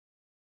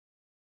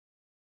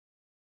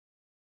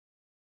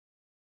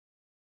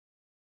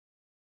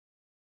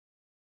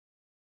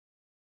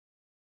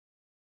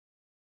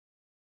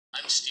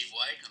I'm Steve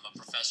White. I'm a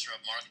professor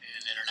of marketing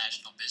and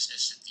international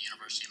business at the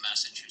University of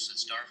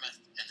Massachusetts-Dartmouth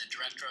and the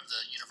director of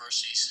the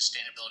university's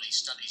Sustainability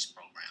Studies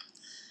program.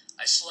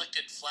 I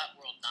selected Flat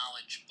World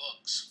Knowledge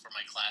books for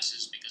my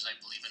classes because I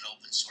believe in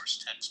open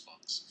source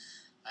textbooks.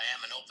 I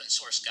am an open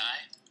source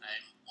guy.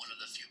 I'm one of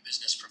the few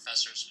business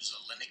professors who's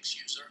a Linux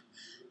user.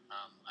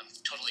 I'm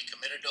totally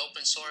committed to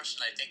open source,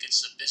 and I think it's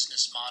the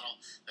business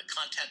model, the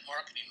content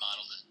marketing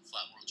model that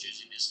Flat World's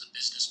using is the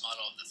business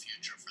model of the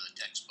future for the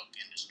textbook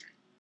industry.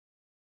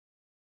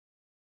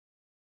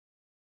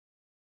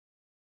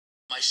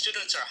 My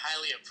students are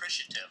highly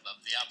appreciative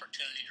of the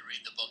opportunity to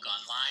read the book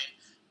online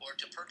or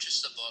to purchase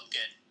the book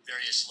at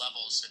various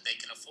levels that they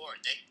can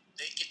afford.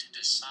 They get to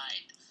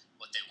decide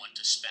what they want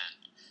to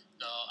spend.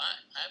 So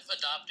I've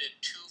adopted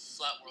two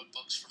Flat World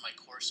books for my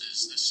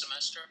courses this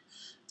semester,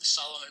 the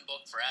Solomon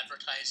book for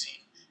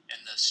advertising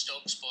and the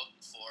Stokes book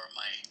for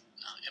my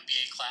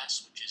MBA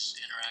class, which is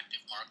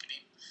interactive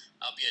marketing.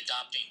 I'll be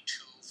adopting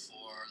two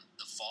for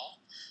the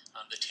fall,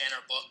 the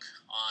Tanner book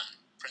on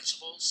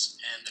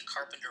principles and the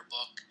Carpenter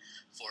book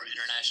for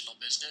international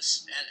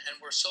business. And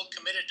we're so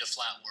committed to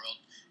Flat World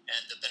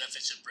and the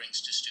benefits it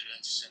brings to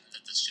students and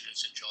that the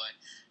students enjoy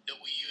that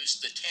we use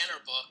the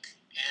Tanner book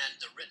and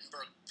the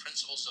Rittenberg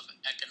Principles of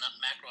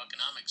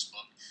Macroeconomics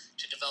book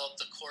to develop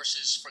the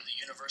courses for the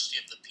University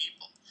of the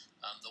People,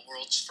 the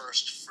world's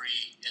first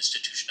free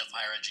institution of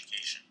higher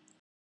education.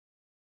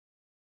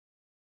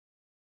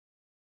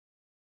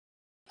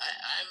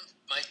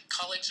 My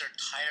colleagues are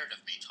tired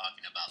of me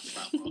talking about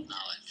Flat World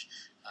Knowledge.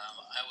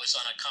 I was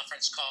on a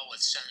conference call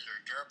with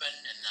Senator Durbin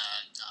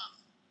and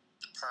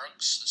the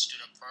perks, the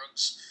student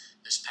perks,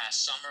 this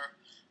past summer.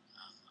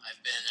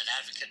 I've been an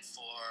advocate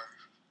for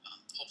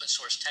open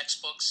source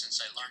textbooks since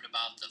I learned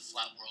about the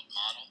Flat World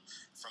model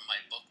from my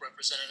book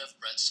representative,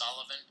 Brett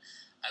Sullivan.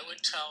 I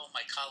would tell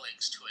my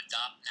colleagues to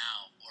adopt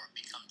now or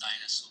become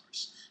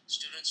dinosaurs.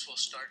 Students will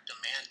start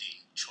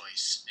demanding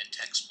choice in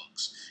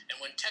textbooks. And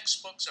when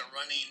textbooks are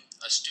running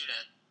a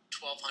student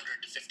 $1,200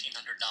 to $1,500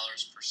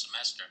 per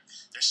semester,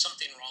 there's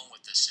something wrong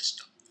with the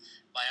system.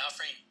 By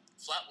offering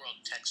Flat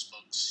World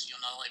textbooks,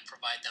 you'll not only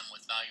provide them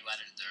with value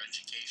added to their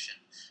education,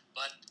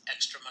 but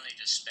extra money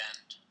to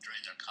spend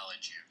during their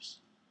college years.